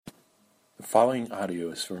The following audio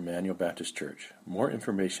is from Emmanuel Baptist Church. More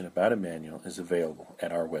information about Emmanuel is available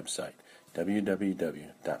at our website,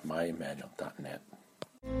 www.myemmanuel.net.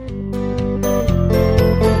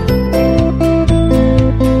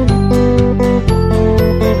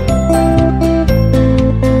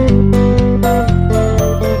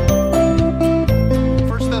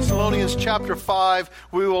 Chapter 5,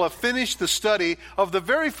 we will have finished the study of the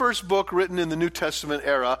very first book written in the New Testament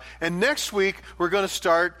era. And next week, we're going to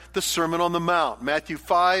start the Sermon on the Mount, Matthew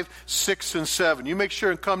 5, 6, and 7. You make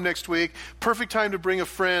sure and come next week. Perfect time to bring a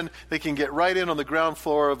friend. They can get right in on the ground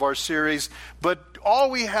floor of our series. But all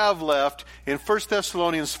we have left in 1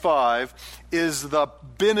 Thessalonians 5 is the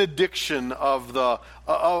benediction of the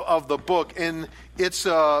book, and it's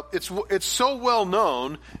so well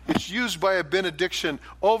known. It's used by a benediction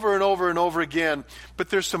over and over and over again. But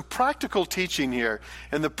there's some practical teaching here,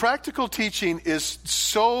 and the practical teaching is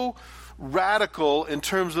so radical in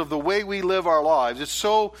terms of the way we live our lives. It's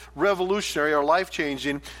so revolutionary or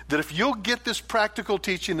life-changing that if you'll get this practical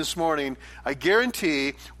teaching this morning, I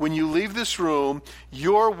guarantee when you leave this room,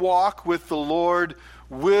 your walk with the Lord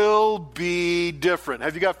will be different.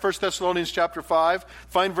 Have you got 1 Thessalonians chapter 5?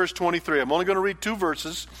 Find verse 23. I'm only going to read two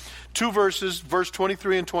verses. Verse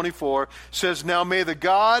 23 and 24 says, "Now may the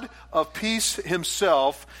God of peace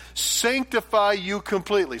himself sanctify you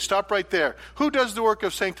completely." Stop right there. Who does the work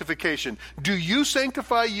of sanctification? Do you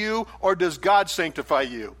sanctify you, or does God sanctify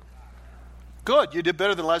you? Good. You did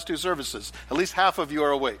better than the last two services. At least half of you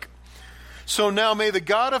are awake. So now may the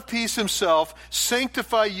God of peace himself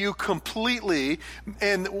sanctify you completely.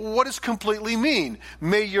 And what does completely mean?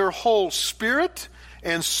 May your whole spirit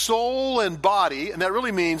and soul and body, and that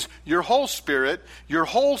really means your whole spirit, your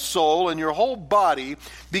whole soul, and your whole body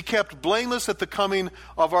be kept blameless at the coming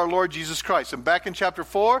of our Lord Jesus Christ. And back in chapter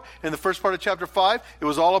 4, in the first part of chapter 5, it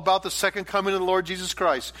was all about the second coming of the Lord Jesus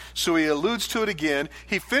Christ. So he alludes to it again.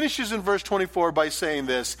 He finishes in verse 24 by saying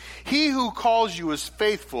this: "He who calls you is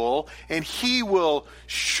faithful, and he will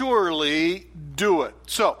surely do it."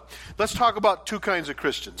 So, let's talk about two kinds of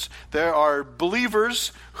Christians. There are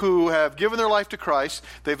believers who have given their life to Christ.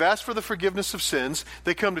 They've asked for the forgiveness of sins.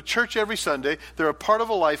 They come to church every Sunday. They're a part of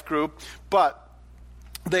a life group, but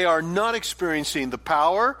they are not experiencing the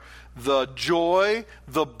power, the joy,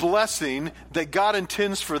 the blessing that God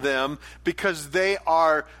intends for them, because they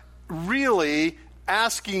are really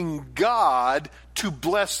asking God to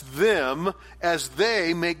bless them as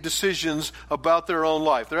they make decisions about their own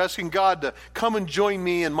life. They're asking God to come and join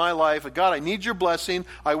me in my life. God, I need your blessing.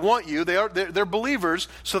 I want you. They're believers,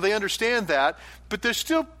 so they understand that, but they're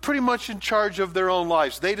still pretty much in charge of their own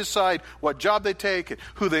lives. They decide what job they take, and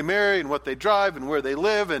who they marry, and what they drive, and where they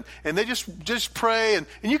live, and they just pray. And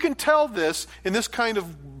you can tell this in this kind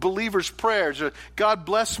of believers' prayers. God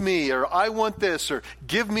bless me, or I want this, or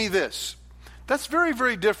give me this. That's very,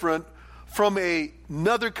 very different from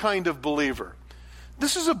another kind of believer.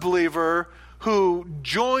 This is a believer who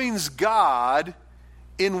joins God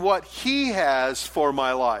in what he has for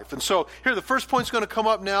my life. And so here, the first point's going to come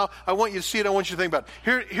up now. I want you to see it. I want you to think about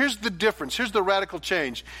it. Here's the difference. Here's the radical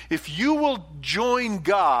change. If you will join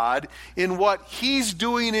God in what he's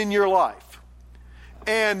doing in your life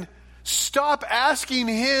and stop asking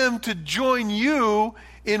him to join you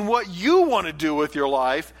in what you want to do with your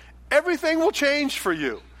life, everything will change for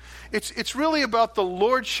you. It's really about the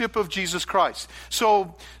lordship of Jesus Christ.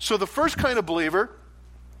 So the first kind of believer,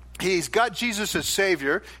 he's got Jesus as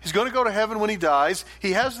Savior. He's going to go to heaven when he dies.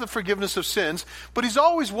 He has the forgiveness of sins. But he's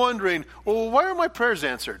always wondering, well, why are my prayers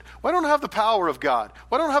answered? Why don't I have the power of God?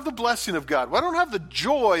 Why don't I have the blessing of God? Why don't I have the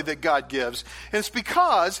joy that God gives? And it's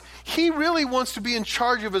because he really wants to be in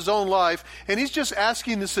charge of his own life. And he's just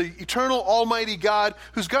asking this eternal, almighty God,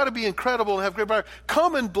 who's got to be incredible and have great power,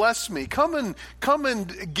 come and bless me. Come and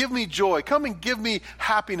give me joy. Come and give me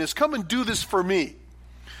happiness. Come and do this for me.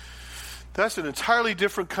 That's an entirely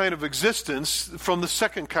different kind of existence from the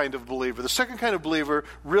second kind of believer. The second kind of believer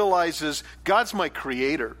realizes God's my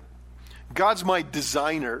creator. God's my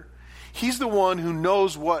designer. He's the one who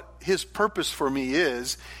knows what his purpose for me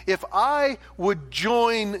is. If I would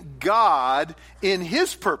join God in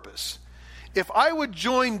his purpose, if I would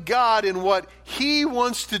join God in what he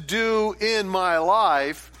wants to do in my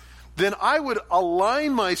life, then I would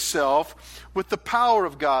align myself with the power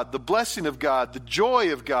of God, the blessing of God, the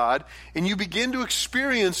joy of God, and you begin to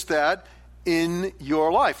experience that in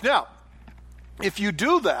your life. Now, if you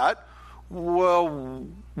do that, well,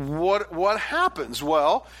 what happens?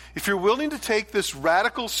 Well, if you're willing to take this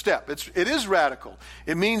radical step, it is radical.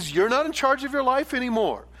 It means you're not in charge of your life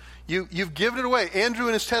anymore. You've given it away. Andrew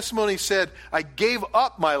in his testimony said, I gave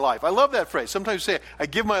up my life. I love that phrase. Sometimes you say, I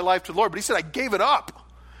give my life to the Lord, but he said, I gave it up.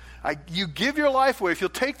 You give your life away. If you'll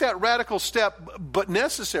take that radical step, but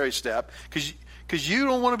necessary step, because you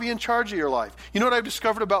don't want to be in charge of your life. You know what I've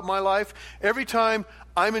discovered about my life? Every time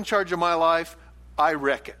I'm in charge of my life, I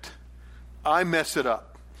wreck it. I mess it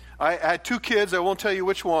up. I had 2 kids, I won't tell you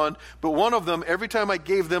which one, but one of them, every time I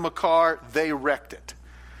gave them a car, they wrecked it.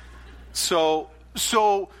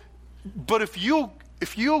 But if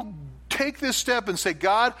you take this step and say,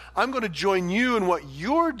 God, I'm going to join you in what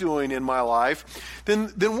you're doing in my life, then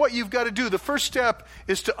what you've got to do, the first step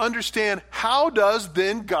is to understand, how does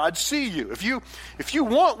then God see you? If you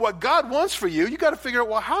want what God wants for you, you got to figure out,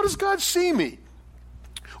 well, how does God see me?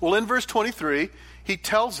 Well, in verse 23, he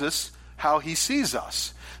tells us how he sees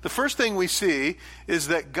us. The first thing we see is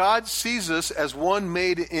that God sees us as one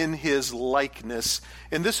made in his likeness,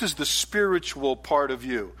 and this is the spiritual part of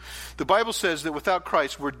you. The Bible says that without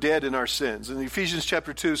Christ, we're dead in our sins. And Ephesians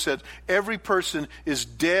chapter 2 says every person is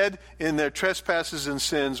dead in their trespasses and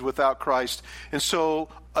sins without Christ. And so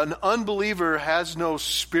an unbeliever has no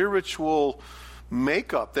spiritual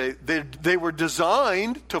makeup. They were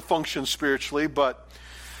designed to function spiritually, but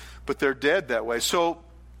they're dead that way. So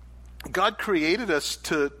God created us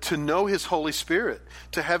to know his Holy Spirit,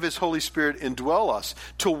 to have his Holy Spirit indwell us,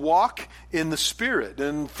 to walk in the Spirit.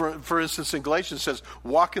 And for instance, in Galatians it says,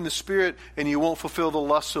 walk in the Spirit and you won't fulfill the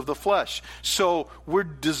lusts of the flesh. So we're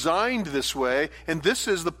designed this way, and this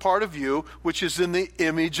is the part of you which is in the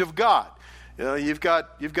image of God. You know, you've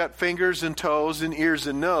got fingers and toes and ears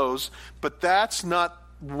and nose, but that's not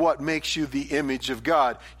what makes you the image of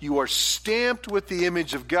God. You are stamped with the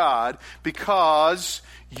image of God because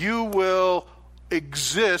you will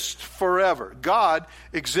exist forever. God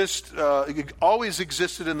always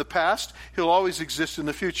existed in the past. He'll always exist in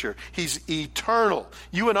the future. He's eternal.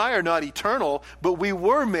 You and I are not eternal, but we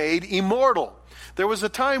were made immortal. There was a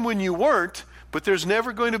time when you weren't, but there's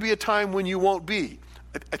never going to be a time when you won't be.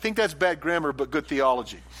 I think that's bad grammar, but good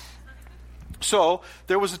theology. So,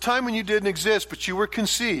 there was a time when you didn't exist, but you were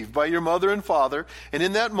conceived by your mother and father, and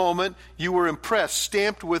in that moment, you were impressed,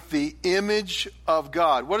 stamped with the image of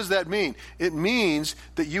God. What does that mean? It means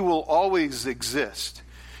that you will always exist.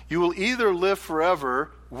 You will either live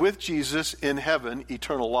forever with Jesus in heaven,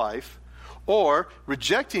 eternal life, or,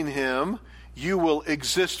 rejecting him, you will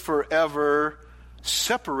exist forever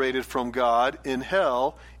separated from God in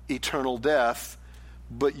hell, eternal death,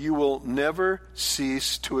 but you will never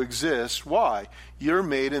cease to exist. Why? You're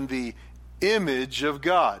made in the image of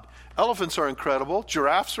God. Elephants are incredible.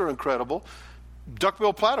 Giraffes are incredible.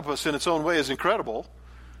 Duck-billed platypus in its own way is incredible.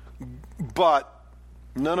 But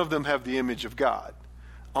none of them have the image of God.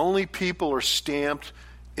 Only people are stamped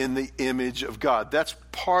in the image of God. That's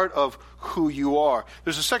part of who you are.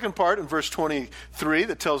 There's a second part in verse 23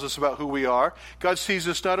 that tells us about who we are. God sees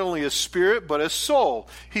us not only as spirit, but as soul.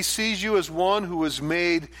 He sees you as one who was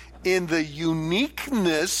made in the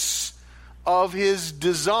uniqueness of his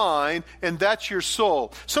design, and that's your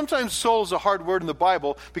soul. Sometimes soul is a hard word in the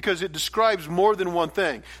Bible because it describes more than one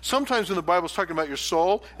thing. Sometimes when the Bible is talking about your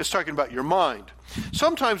soul, it's talking about your mind.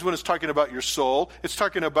 Sometimes when it's talking about your soul, it's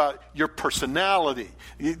talking about your personality,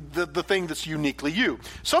 the thing that's uniquely you.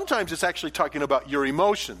 Sometimes it's actually talking about your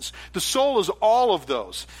emotions. The soul is all of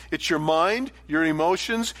those. It's your mind, your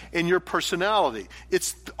emotions, and your personality.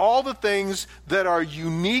 It's all the things that are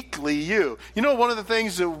uniquely you. You know, one of the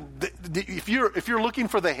things that if you're looking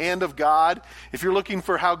for the hand of God, if you're looking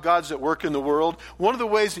for how God's at work in the world, one of the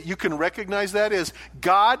ways that you can recognize that is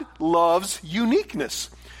God loves uniqueness.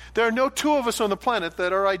 There are no two of us on the planet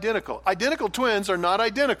that are identical. Identical twins are not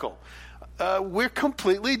identical. We're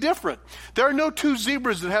completely different. There are no two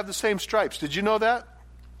zebras that have the same stripes. Did you know that?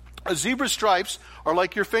 A zebra's stripes are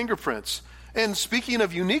like your fingerprints. And speaking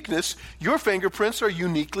of uniqueness, your fingerprints are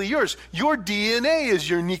uniquely yours. Your DNA is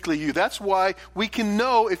uniquely you. That's why we can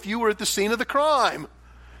know if you were at the scene of the crime.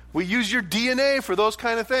 We use your DNA for those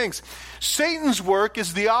kind of things. Satan's work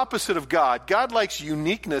is the opposite of God. God likes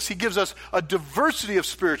uniqueness. He gives us a diversity of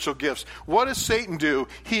spiritual gifts. What does Satan do?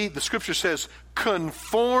 He, the scripture says,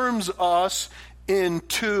 conforms us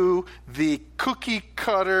into the cookie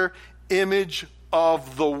cutter image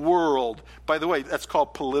of the world. By the way, that's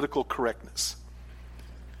called political correctness.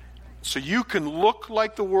 So you can look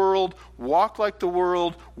like the world, walk like the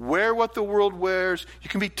world, wear what the world wears. You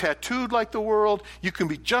can be tattooed like the world. You can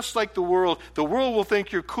be just like the world. The world will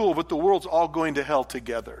think you're cool, but the world's all going to hell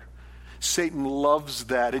together. Satan loves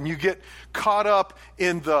that. And you get caught up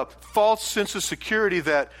in the false sense of security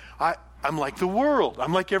that I'm like the world.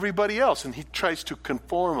 I'm like everybody else. And he tries to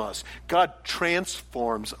conform us. God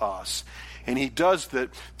transforms us. And he does that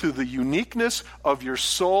through the uniqueness of your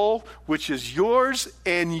soul, which is yours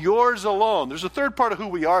and yours alone. There's a third part of who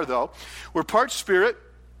we are, though. We're part spirit,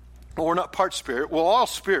 Well, we're not part spirit. We're all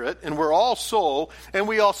spirit, and we're all soul, and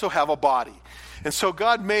we also have a body. And so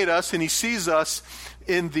God made us, and he sees us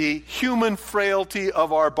in the human frailty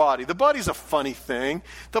of our body. The body's a funny thing.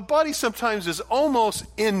 The body sometimes is almost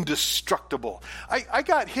indestructible. I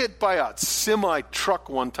got hit by a semi-truck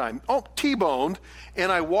one time, T-boned,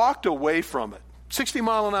 and I walked away from it. 60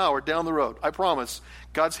 mile an hour down the road. I promise.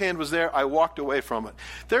 God's hand was there. I walked away from it.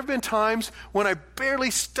 There have been times when I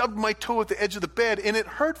barely stubbed my toe at the edge of the bed, and it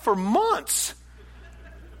hurt for months.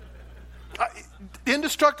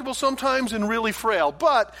 Indestructible sometimes and really frail.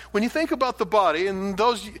 But when you think about the body, and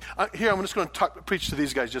those... here, I'm just going to preach to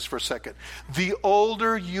these guys just for a second. The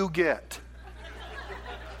older you get,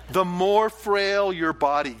 the more frail your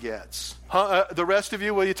body gets. The rest of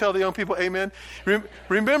you, will you tell the young people amen?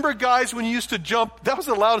 Remember, guys, when you used to jump? That was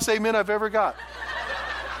the loudest amen I've ever got.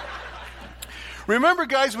 Remember,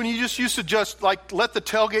 guys, when you used to like let the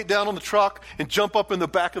tailgate down on the truck and jump up in the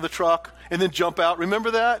back of the truck and then jump out?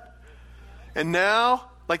 Remember that? And now,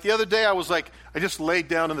 like the other day, I just laid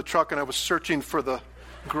down in the truck and I was searching for the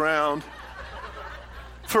ground.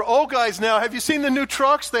 For old guys now, have you seen the new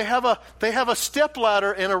trucks? They have a step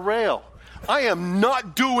ladder and a rail. I am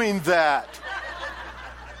not doing that.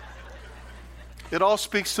 It all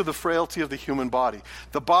speaks to the frailty of the human body.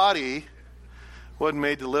 The body wasn't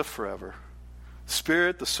made to live forever.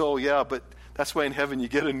 Spirit, the soul, yeah, but that's why in heaven you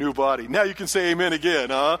get a new body. Now you can say amen again,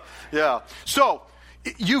 huh? Yeah. So,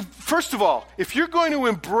 first of all, if you're going to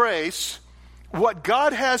embrace what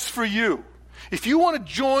God has for you, if you want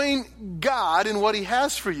to join God in what he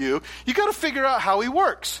has for you, you got to figure out how he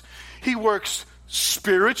works. He works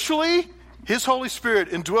spiritually, his Holy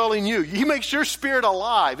Spirit indwelling you. He makes your spirit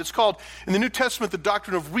alive. It's called, in the New Testament, the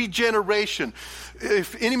doctrine of regeneration.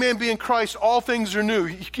 If any man be in Christ, all things are new.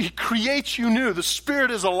 He creates you new. The spirit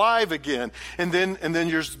is alive again. And then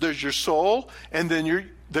there's your soul, and then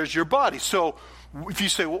there's your body. So if you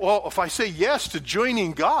say, well, if I say yes to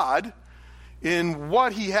joining God in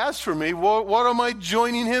what he has for me, what am I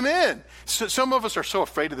joining him in? So, some of us are so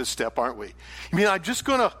afraid of this step, aren't we? I mean,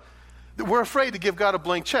 we're afraid to give God a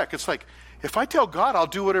blank check. It's like, if I tell God I'll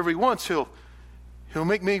do whatever he wants, he'll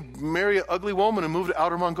make me marry an ugly woman and move to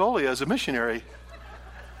Outer Mongolia as a missionary.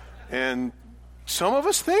 And some of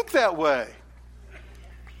us think that way.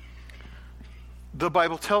 The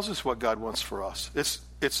Bible tells us what God wants for us.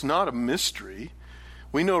 It's not a mystery.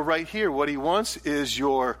 We know right here what he wants is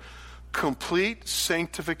your complete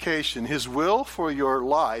sanctification. His will for your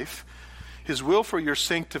life, his will for your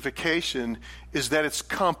sanctification is that it's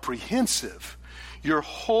comprehensive. Your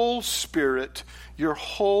whole spirit, your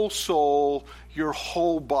whole soul, your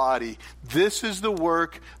whole body. This is the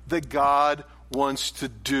work that God wants to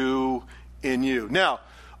do in you. Now,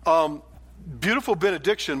 beautiful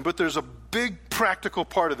benediction, but there's a big practical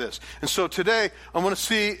part of this. And so today, I want to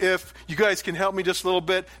see if you guys can help me just a little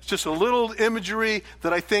bit. It's just a little imagery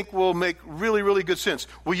that I think will make really, really good sense.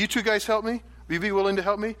 Will you two guys help me? Will you be willing to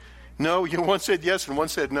help me? No? One said yes and one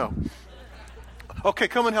said no. Okay,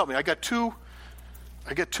 come and help me. I got two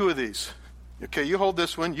of these. Okay, you hold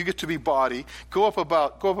this one. You get to be body. Go up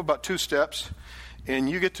about 2 steps. And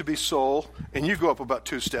you get to be soul. And you go up about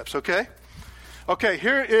 2 steps, okay? Okay,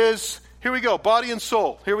 here we go. Body and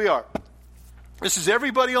soul. Here we are. This is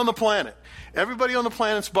everybody on the planet. Everybody on the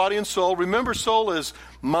planet's body and soul. Remember, soul is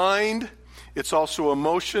mind. It's also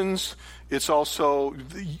emotions. It's also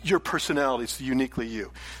your personality. It's uniquely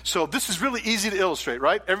you. So this is really easy to illustrate,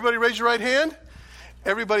 right? Everybody raise your right hand.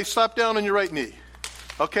 Everybody slap down on your right knee.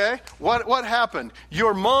 Okay? What happened?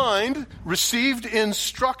 Your mind received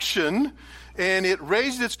instruction, and it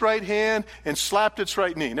raised its right hand and slapped its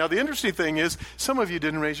right knee. Now, the interesting thing is, some of you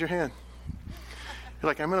didn't raise your hand. You're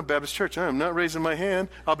like, I'm in a Baptist church. I'm not raising my hand.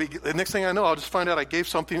 The next thing I know, I'll just find out I gave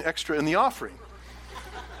something extra in the offering.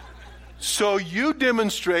 So you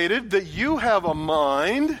demonstrated that you have a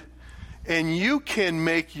mind, and you can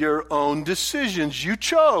make your own decisions. You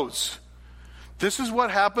chose. This is what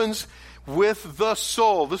happens with the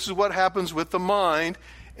soul. This is what happens with the mind,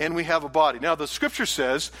 and we have a body. Now, the scripture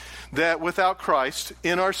says that without Christ,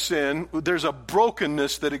 in our sin, there's a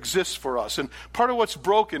brokenness that exists for us. And part of what's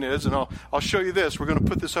broken is, and I'll show you this, we're going to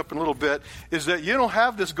put this up in a little bit, is that you don't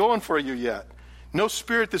have this going for you yet. No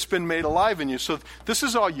spirit that's been made alive in you. So this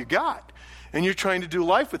is all you got. And you're trying to do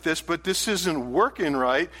life with this, but this isn't working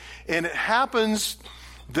right. And it happens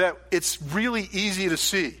that it's really easy to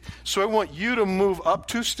see. So I want you to move up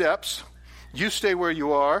 2 steps. You stay where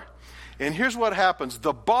you are. And here's what happens.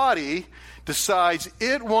 The body decides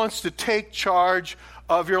it wants to take charge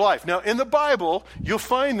of your life. Now, in the Bible, you'll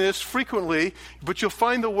find this frequently, but you'll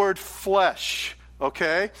find the word flesh,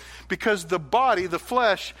 okay? Because the body, the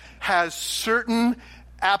flesh, has certain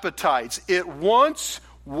appetites. It wants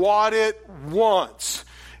what it wants.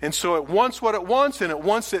 And so it wants what it wants, and it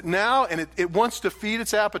wants it now, and it wants to feed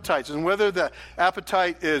its appetites. And whether the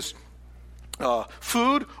appetite is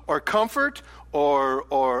food or comfort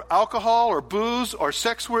or alcohol or booze or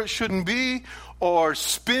sex where it shouldn't be, or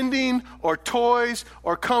spending or toys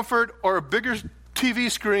or comfort or a bigger TV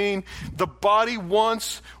screen, the body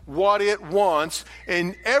wants what it wants.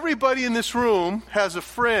 And everybody in this room has a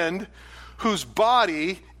friend whose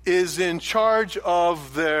body is in charge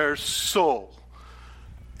of their soul.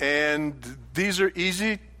 And these are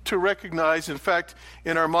easy to recognize. In fact,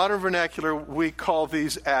 in our modern vernacular, we call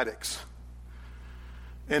these addicts.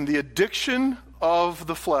 And the addiction of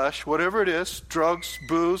the flesh, whatever it is, drugs,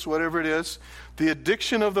 booze, whatever it is, the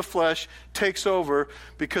addiction of the flesh takes over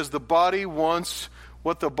because the body wants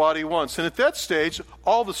what the body wants. And at that stage,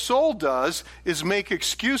 all the soul does is make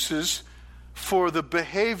excuses for the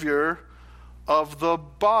behavior of the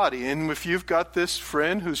body. And if you've got this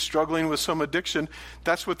friend who's struggling with some addiction,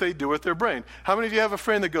 that's what they do with their brain. How many of you have a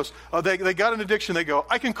friend that goes, they got an addiction, they go,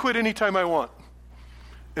 I can quit anytime I want.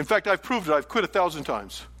 In fact, I've proved it. I've quit 1,000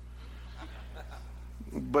 times.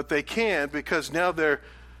 But they can't because now they're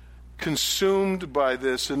consumed by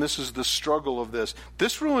this, and this is the struggle of this.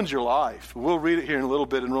 This ruins your life. We'll read it here in a little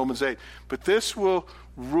bit in Romans 8. But this will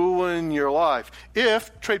ruin your life.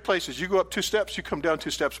 If, trade places, you go up 2 steps, you come down 2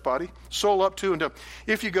 steps, body. Soul up 2 and down.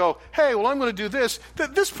 If you go, hey, well, I'm going to do this,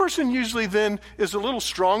 this person usually then is a little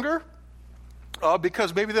stronger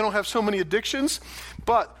because maybe they don't have so many addictions.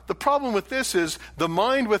 But the problem with this is the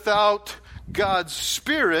mind without God's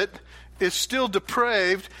Spirit is still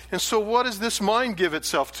depraved. And so what does this mind give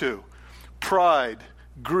itself to? Pride,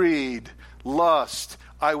 greed, lust.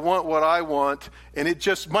 I want what I want. And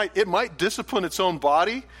it might discipline its own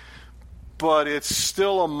body, but it's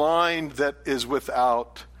still a mind that is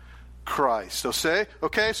without Christ.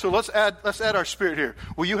 So let's add our spirit here.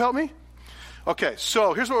 Will you help me? Okay,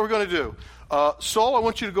 so here's what we're going to do. Soul, I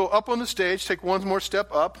want you to go up on the stage, take one more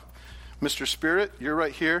step up. Mr. Spirit, you're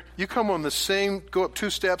right here. You come on go up 2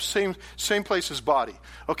 steps, same place as body.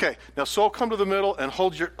 Okay, now soul, come to the middle and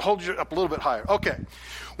hold your up a little bit higher. Okay,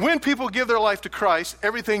 when people give their life to Christ,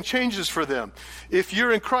 everything changes for them. If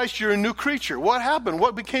you're in Christ, you're a new creature. What happened?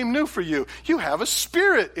 What became new for you? You have a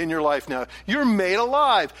spirit in your life now. You're made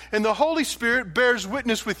alive. And the Holy Spirit bears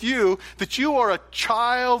witness with you that you are a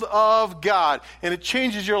child of God. And it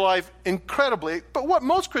changes your life incredibly. But what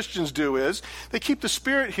most Christians do is they keep the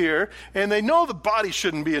spirit here, and they know the body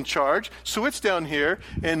shouldn't be in charge, so it's down here.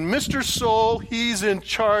 And Mr. Soul, he's in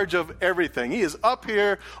charge of everything. He is up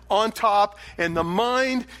here on top, and the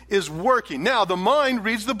mind is working. Now, the mind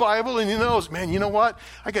reads the Bible, and he knows, man, you know what?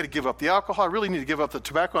 I got to give up the alcohol. I really need to give up the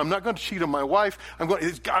tobacco. I'm not going to cheat on my wife.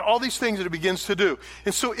 It's got all these things that it begins to do.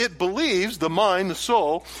 And so it believes, the mind, the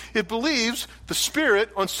soul, it believes the spirit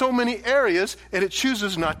on so many areas, and it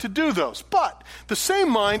chooses not to do those. But the same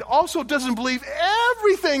mind also doesn't believe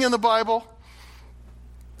everything in the Bible.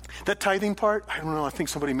 That tithing part, I don't know, I think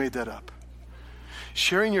somebody made that up.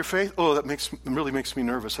 Sharing your faith, that really makes me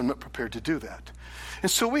nervous. I'm not prepared to do that. And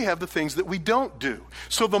so we have the things that we don't do.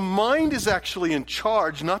 So the mind is actually in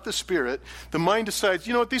charge, not the spirit. The mind decides,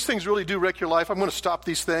 you know what, these things really do wreck your life. I'm going to stop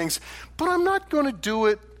these things, but I'm not going to do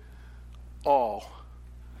it all.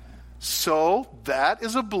 So that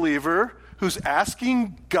is a believer who's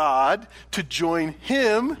asking God to join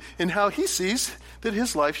him in how he sees that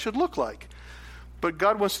his life should look like. But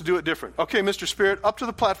God wants to do it different. Okay, Mr. Spirit, up to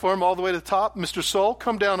the platform, all the way to the top. Mr. Soul,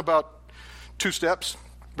 come down about 2 steps,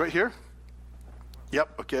 right here. Yep,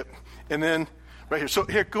 okay. And then right here. So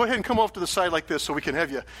here, go ahead and come off to the side like this so we can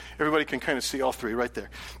have you. Everybody can kind of see all 3 right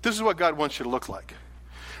there. This is what God wants you to look like.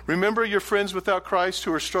 Remember your friends without Christ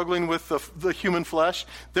who are struggling with the human flesh?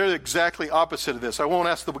 They're exactly opposite of this. I won't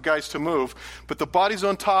ask the guys to move, but the body's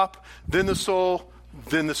on top, then the soul,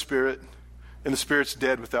 then the spirit. And the spirit's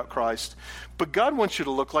dead without Christ. But God wants you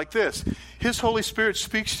to look like this. His Holy Spirit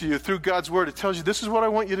speaks to you through God's Word. It tells you, this is what I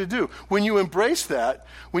want you to do. When you embrace that,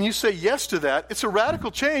 when you say yes to that, it's a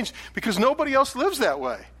radical change because nobody else lives that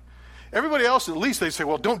way. Everybody else, at least, they say,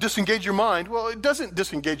 well, don't disengage your mind. Well, it doesn't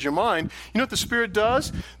disengage your mind. You know what the Spirit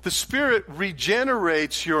does? The Spirit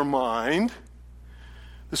regenerates your mind.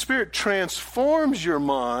 The Spirit transforms your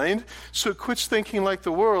mind so it quits thinking like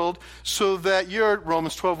the world so that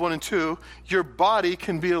Romans 12:1 and 2, your body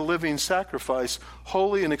can be a living sacrifice,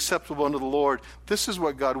 holy and acceptable unto the Lord. This is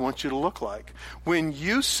what God wants you to look like. When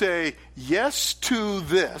you say yes to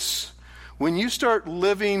this, when you start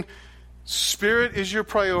living, Spirit is your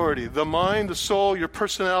priority. The mind, the soul, your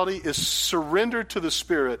personality is surrendered to the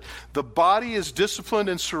Spirit. The body is disciplined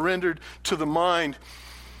and surrendered to the mind.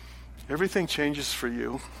 everything changes for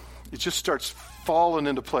you. It just starts falling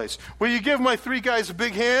into place. Will you give my 3 guys a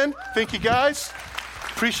big hand? Thank you, guys.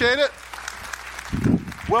 Appreciate it.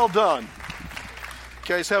 Well done.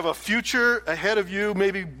 You guys have a future ahead of you,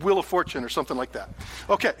 maybe Wheel of Fortune or something like that.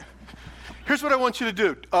 Okay, here's what I want you to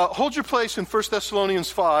do. Hold your place in 1 Thessalonians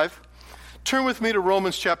 5. Turn with me to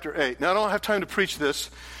Romans chapter 8. Now, I don't have time to preach this,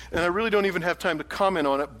 and I really don't even have time to comment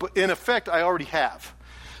on it, but in effect, I already have.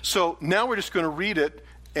 So now we're just going to read it,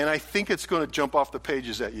 and I think it's going to jump off the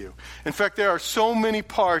pages at you. In fact, there are so many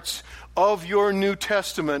parts of your New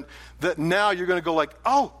Testament that now you're going to go like,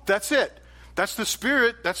 oh, that's it. That's the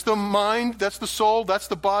spirit, that's the mind, that's the soul, that's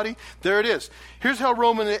the body. There it is. Here's how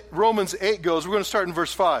Romans 8 goes. We're going to start in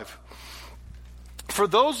verse 5. For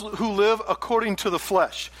those who live according to the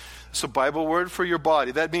flesh. It's a Bible word for your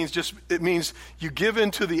body. That means it means you give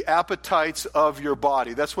into the appetites of your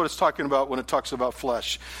body. That's what it's talking about when it talks about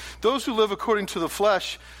flesh. Those who live according to the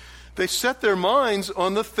flesh, they set their minds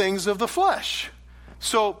on the things of the flesh.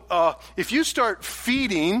 So if you start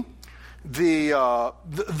feeding the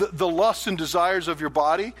lusts and desires of your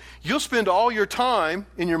body, you'll spend all your time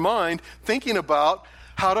in your mind thinking about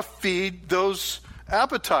how to feed those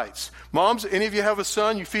appetites. Moms, any of you have a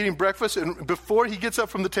son, you feed him breakfast, and before he gets up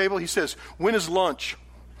from the table, he says, when is lunch?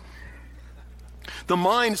 The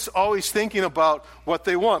mind's always thinking about what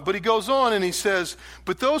they want. But he goes on and he says,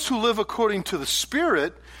 but those who live according to the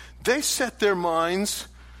Spirit, they set their minds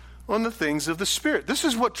on the things of the Spirit. This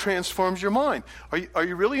is what transforms your mind. Are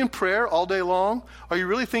you really in prayer all day long? Are you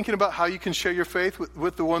really thinking about how you can share your faith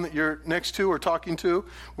with the one that you're next to or talking to,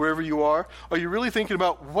 wherever you are? Are you really thinking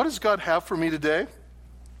about, what does God have for me today?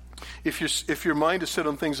 If your mind is set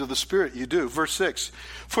on things of the Spirit, you do. Verse 6,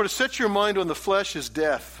 for to set your mind on the flesh is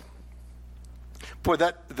death. Boy,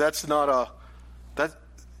 that's not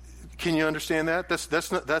can you understand that?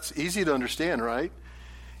 That's easy to understand, right?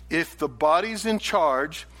 If the body's in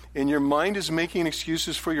charge and your mind is making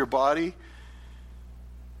excuses for your body,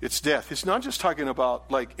 it's death. It's not just talking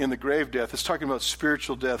about like in the grave death. It's talking about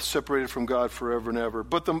spiritual death, separated from God forever and ever.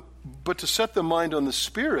 But to set the mind on the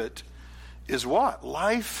Spirit is what?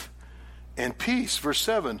 Life and peace. Verse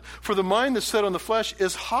 7, for the mind that's set on the flesh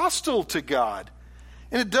is hostile to God,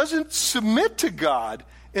 and it doesn't submit to God.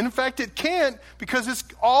 And in fact, it can't, because it's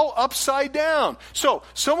all upside down. So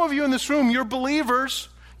some of you in this room, you're believers.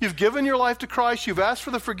 You've given your life to Christ. You've asked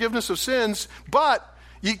for the forgiveness of sins, but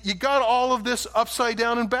you got all of this upside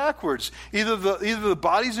down and backwards. Either the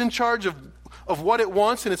body's in charge of what it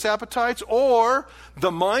wants and its appetites, or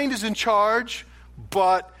the mind is in charge,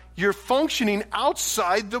 but you're functioning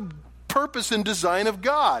outside the purpose and design of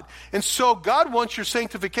God. And so God wants your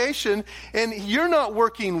sanctification, and you're not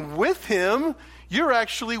working with Him. You're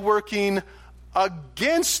actually working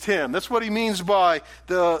against Him. That's what he means by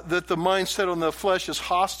that the mindset on the flesh is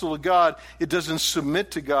hostile to God. It doesn't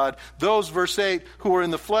submit to God. Those, verse 8, who are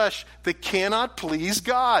in the flesh, they cannot please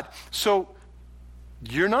God. So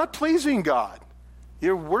you're not pleasing God.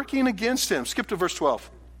 You're working against Him. Skip to verse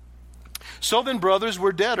 12. So then, brothers,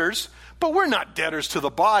 we're debtors, but we're not debtors to the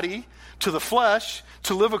body, to the flesh,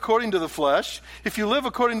 to live according to the flesh. If you live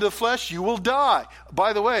according to the flesh, you will die.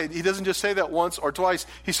 By the way, he doesn't just say that once or twice.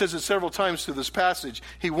 He says it several times through this passage.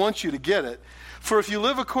 He wants you to get it. For if you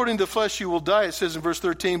live according to the flesh, you will die, it says in verse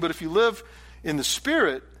 13. But if you live in the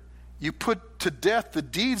Spirit, you put to death the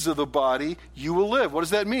deeds of the body, you will live. What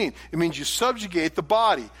does that mean? It means you subjugate the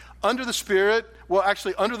body under the Spirit, well,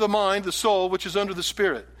 actually under the mind, the soul, which is under the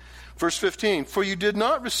Spirit. Verse 15, for you did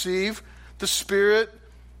not receive the spirit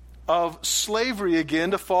of slavery again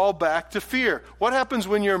to fall back to fear. What happens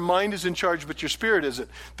when your mind is in charge but your spirit isn't?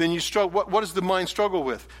 Then you struggle. What does the mind struggle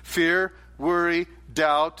with? Fear, worry,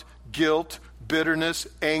 doubt, guilt, bitterness,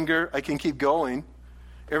 anger. I can keep going.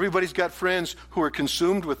 Everybody's got friends who are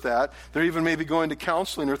consumed with that. They're even maybe going to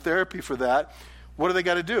counseling or therapy for that. What do they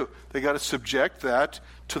got to do? They got to subject that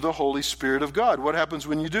to the Holy Spirit of God. What happens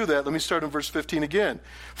when you do that? Let me start in verse 15 again.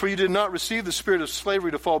 For you did not receive the spirit of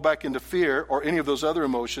slavery to fall back into fear or any of those other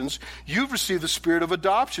emotions. You've received the spirit of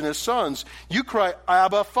adoption as sons. You cry,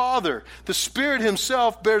 Abba, Father. The Spirit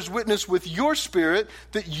Himself bears witness with your spirit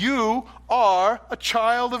that you are a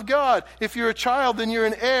child of God. If you're a child, then you're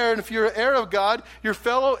an heir. And if you're an heir of God, you're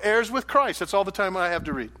fellow heirs with Christ. That's all the time I have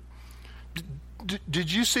to read.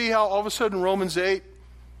 Did you see how all of a sudden Romans 8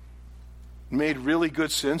 made really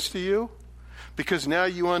good sense to you? Because now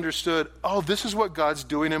you understood, oh, this is what God's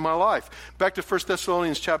doing in my life. Back to 1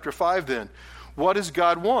 Thessalonians chapter 5 then. What does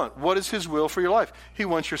God want? What is His will for your life? He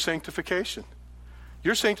wants your sanctification.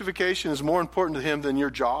 Your sanctification is more important to Him than your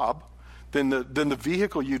job, than the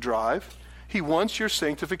vehicle you drive. He wants your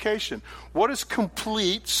sanctification. What does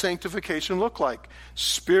complete sanctification look like?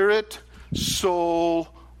 Spirit, soul,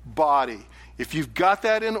 body. If you've got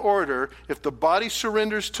that in order, if the body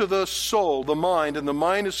surrenders to the soul, the mind, and the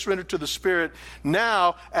mind is surrendered to the spirit,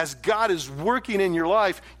 now, as God is working in your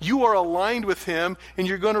life, you are aligned with Him, and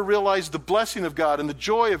you're going to realize the blessing of God and the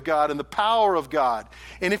joy of God and the power of God.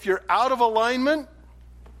 And if you're out of alignment,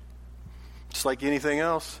 it's like anything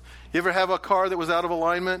else. You ever have a car that was out of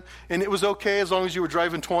alignment, and it was okay as long as you were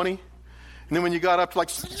driving 20? And then when you got up to like,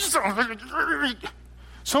 some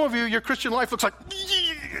of you, your Christian life looks like,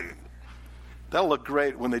 that'll look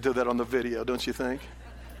great when they do that on the video, don't you think?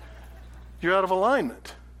 You're out of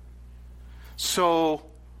alignment. So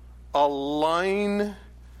align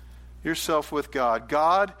yourself with God.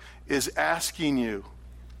 God is asking you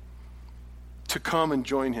to come and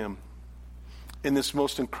join Him in this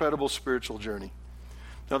most incredible spiritual journey.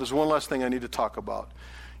 Now, there's one last thing I need to talk about.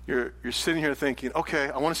 You're sitting here thinking, okay,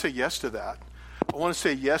 I want to say yes to that. I want to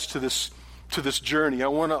say yes to this journey. I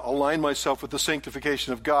want to align myself with the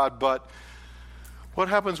sanctification of God, but what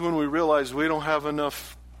happens when we realize we don't have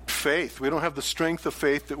enough faith? We don't have the strength of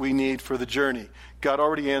faith that we need for the journey. God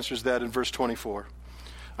already answers that in verse 24.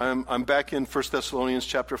 I'm back in 1 Thessalonians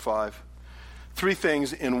chapter 5. 3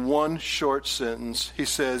 things in one short sentence. He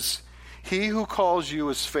says, He who calls you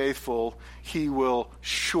is faithful. He will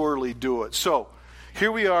surely do it. So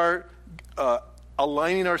here we are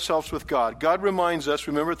aligning ourselves with God. God reminds us,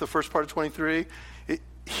 remember at the first part of 23,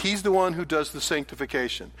 He's the one who does the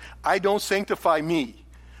sanctification. I don't sanctify me.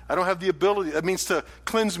 I don't have the ability. That means to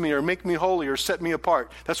cleanse me or make me holy or set me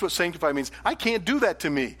apart. That's what sanctify means. I can't do that to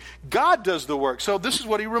me. God does the work. So this is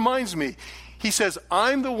what He reminds me. He says,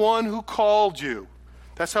 I'm the one who called you.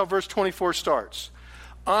 That's how verse 24 starts.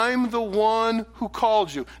 I'm the one who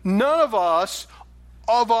called you. None of us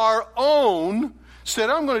of our own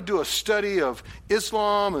said, I'm going to do a study of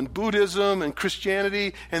Islam and Buddhism and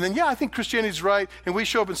Christianity, and then, I think Christianity's right, and we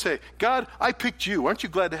show up and say, God, I picked you. Aren't you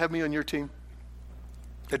glad to have me on your team?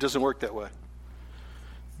 It doesn't work that way.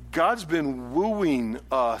 God's been wooing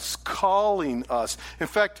us, calling us. In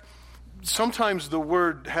fact, sometimes the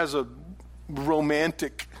word has a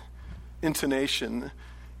romantic intonation.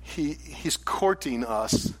 He's courting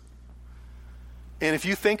us. And if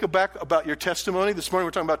you think back about your testimony, this morning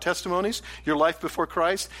we're talking about testimonies, your life before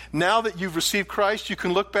Christ. Now that you've received Christ, you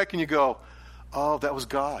can look back and you go, oh, that was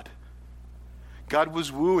God. God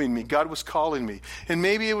was wooing me. God was calling me. And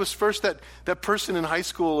maybe it was first that person in high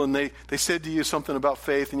school and they said to you something about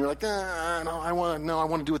faith and you're like, I want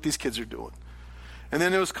to do what these kids are doing. And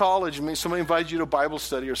then it was college, and somebody invited you to a Bible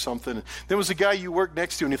study or something. There was a guy you worked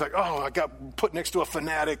next to and you thought, I got put next to a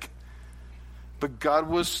fanatic. But God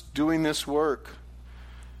was doing this work.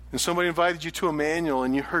 And somebody invited you to a manual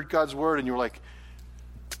and you heard God's word and you were like,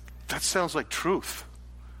 that sounds like truth.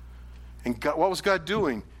 And God, what was God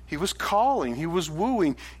doing? He was calling. He was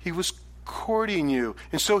wooing. He was courting you.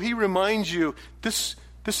 And so He reminds you, this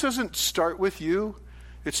doesn't start with you.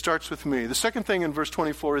 It starts with me. The second thing in verse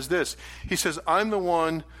 24 is this. He says, I'm the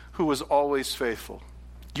one who was always faithful.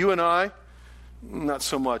 You and I, not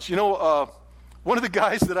so much. One of the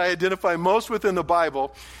guys that I identify most with in the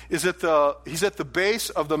Bible is he's at the base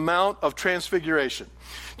of the Mount of Transfiguration.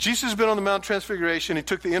 Jesus has been on the Mount of Transfiguration. He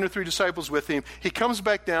took the inner 3 disciples with Him. He comes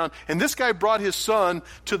back down, and this guy brought his son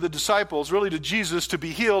to the disciples, really to Jesus, to be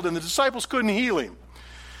healed, and the disciples couldn't heal him.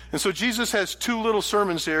 And so Jesus has 2 little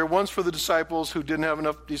sermons here. One's for the disciples who didn't have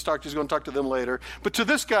enough. He's going to talk to them later. But to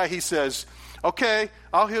this guy, He says, okay,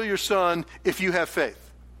 I'll heal your son if you have faith.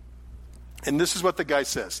 And this is what the guy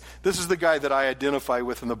says. This is the guy that I identify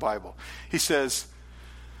with in the Bible. He says,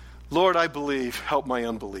 Lord, I believe, help my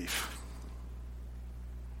unbelief.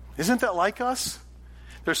 Isn't that like us?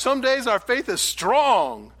 There's some days our faith is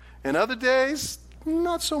strong, and other days,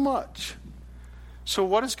 not so much. So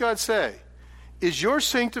what does God say? Is your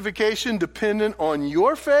sanctification dependent on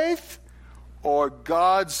your faith or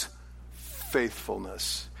God's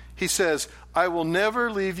faithfulness? He says, I will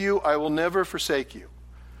never leave you, I will never forsake you.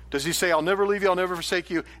 Does He say, I'll never leave you, I'll never forsake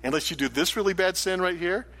you, unless you do this really bad sin right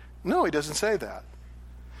here? No, He doesn't say that.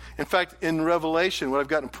 In fact, in Revelation, what I've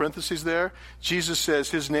got in parentheses there, Jesus says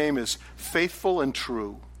His name is faithful and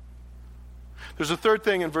true. There's a third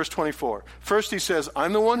thing in verse 24. First, He says,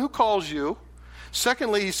 I'm the one who calls you.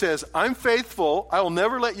 Secondly, He says, I'm faithful, I will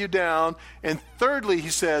never let you down. And thirdly, He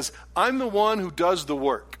says, I'm the one who does the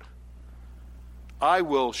work. I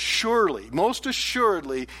will surely, most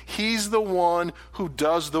assuredly, he's the one who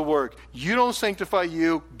does the work. You don't sanctify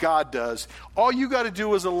you, God does. All you got to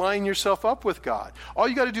do is align yourself up with God. All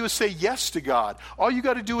you got to do is say yes to God. All you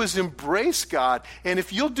got to do is embrace God. And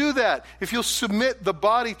if you'll do that, if you'll submit the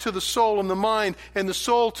body to the soul and the mind and the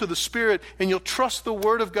soul to the Spirit, and you'll trust the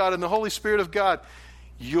Word of God and the Holy Spirit of God,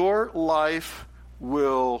 your life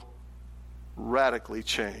will radically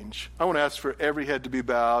change. I want to ask for every head to be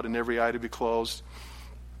bowed and every eye to be closed.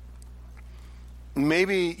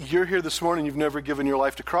 Maybe you're here this morning, you've never given your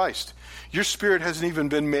life to Christ. Your spirit hasn't even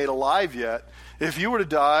been made alive yet. If you were to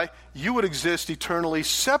die, you would exist eternally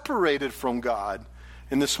separated from God.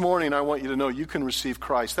 And this morning, I want you to know you can receive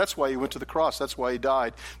Christ. That's why he went to the cross. That's why he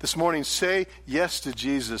died. This morning, say yes to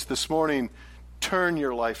Jesus. This morning, turn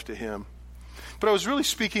your life to him. But I was really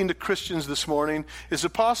speaking to Christians this morning. Is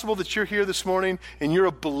it possible that you're here this morning and you're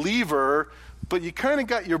a believer, but you kind of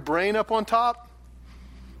got your brain up on top?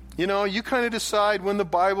 You know, you kind of decide when the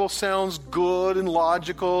Bible sounds good and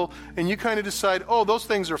logical, and you kind of decide, oh, those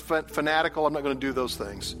things are fanatical, I'm not going to do those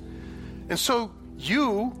things. And so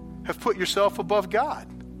you have put yourself above God.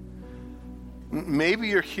 Maybe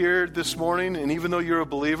you're here this morning, and even though you're a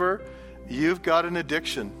believer, you've got an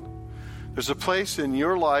addiction. There's a place in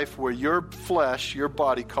your life where your flesh, your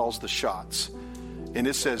body calls the shots. And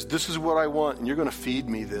it says, this is what I want, and you're going to feed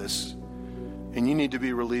me this. And you need to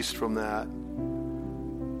be released from that.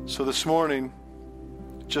 So this morning,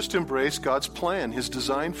 just embrace God's plan, his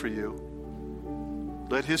design for you.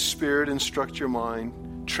 Let his Spirit instruct your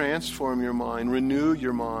mind, transform your mind, renew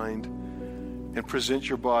your mind, and present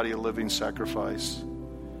your body a living sacrifice.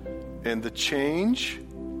 And the change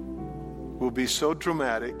will be so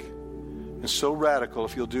dramatic and so radical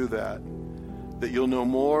if you'll do that, that you'll know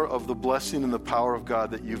more of the blessing and the power of God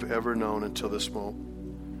that you've ever known until this moment.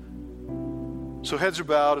 So heads are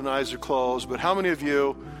bowed and eyes are closed, but how many of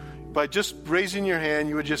you, by just raising your hand,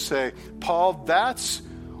 you would just say, Paul, that's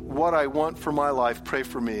what I want for my life. Pray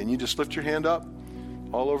for me. And you just lift your hand up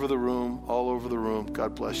all over the room, all over the room.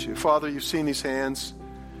 God bless you. Father, you've seen these hands.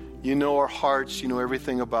 You know our hearts. You know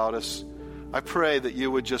everything about us. I pray that you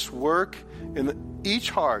would just work in each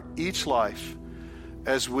heart, each life,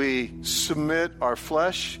 as we submit our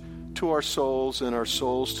flesh to our souls and our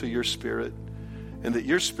souls to your Spirit, and that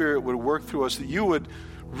your Spirit would work through us, that you would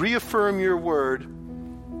reaffirm your word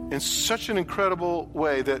in such an incredible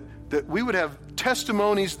way that we would have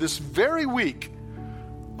testimonies this very week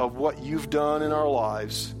of what you've done in our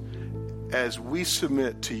lives as we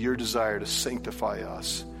submit to your desire to sanctify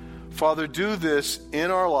us. Father, do this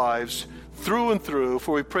in our lives through and through,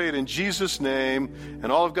 for we pray it in Jesus' name.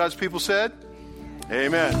 And all of God's people said,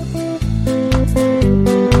 amen.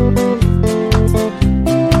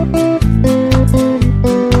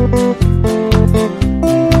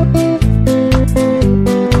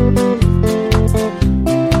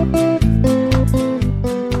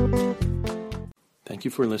 Thank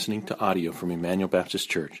you for listening to audio from Emmanuel Baptist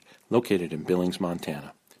Church, located in Billings,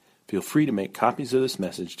 Montana. Feel free to make copies of this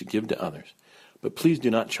message to give to others, but please do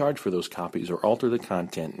not charge for those copies or alter the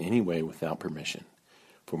content in any way without permission.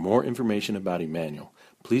 For more information about Emmanuel,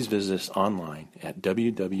 please visit us online at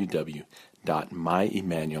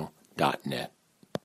www.myemmanuel.net.